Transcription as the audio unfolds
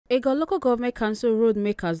Egor Local Government Council road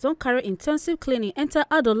makers don't carry intensive cleaning enter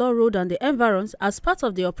Adolo Road and the environs as part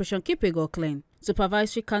of the Operation Keep Egor Clean.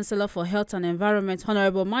 Supervisory Councillor for Health and Environment,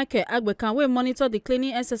 Honorable Michael Agbekan, wey monitor the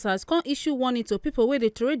cleaning exercise, can't issue warning to people where they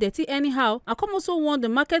throw dirty anyhow. I come also warn the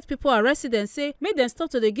market people and residents say make them stop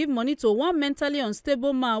to they give money to one mentally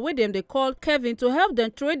unstable man where them they call Kevin to help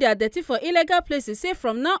them throw their dirty for illegal places. Say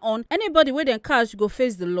from now on, anybody where them catch go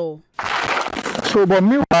face the law. So, but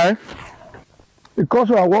meanwhile, because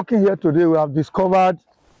we are working here today, we have discovered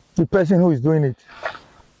the person who is doing it.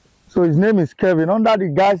 So his name is Kevin. Under the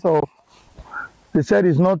guise of, they said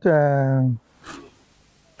it's not,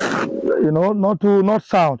 not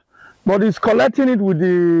sound, but he's collecting it with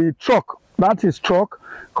the truck. That's his truck,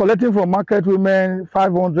 collecting from market women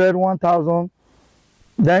 500, 1,000,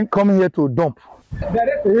 then coming here to dump.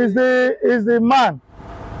 He's the man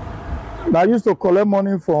that used to collect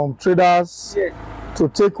money from traders to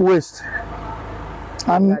take waste.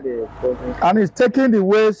 And he's taking the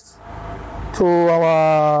waste to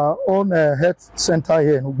our own health center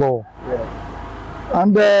here in Ugbo.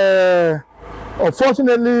 And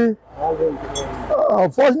unfortunately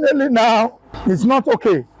now it's not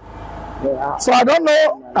okay. So I don't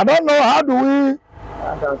know how do we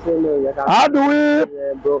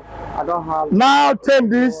now take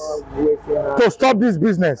this to stop this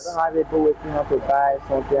business?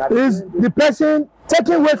 Is the person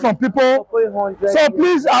taking away from people? So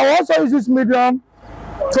please, I will also use this medium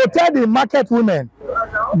to tell the market women,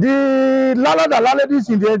 the landlord and landladies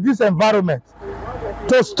in this environment,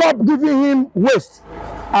 to stop giving him waste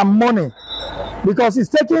and money, because he's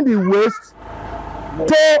taking the waste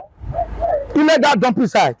to illegal dumping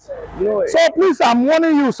sites. So please, I'm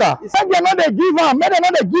warning you, sir. Make them not they give them, make them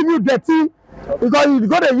not they give you dirty, because you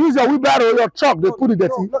go to use your wheelbarrow, your truck, they put it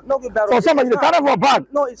dirty. For somebody, they carry for a bag.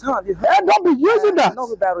 No, it's hard. Don't be using that. No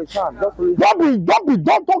wheelbarrow, it's hard.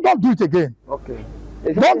 Don't do it again. Okay.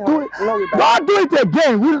 Don't do it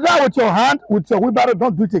again. With your hand, with your wheelbarrow,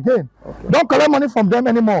 don't do it again. Okay. Don't collect money from them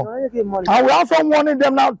anymore. And we're also warning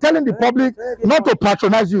them now, telling the public not to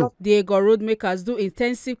patronize you. The Egor road makers do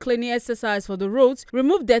intensive cleaning exercise for the roads,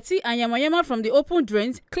 remove dirty and yamayama from the open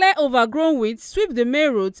drains, clear overgrown weeds, sweep the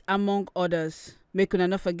main roads, among others. Make una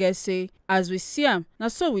not forget say, as we see am, na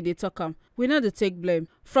so we dey talk am. We know to take blame.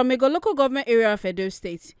 From Egor local government area of Edo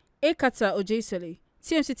State, Egor LGC,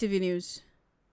 TMC TV News.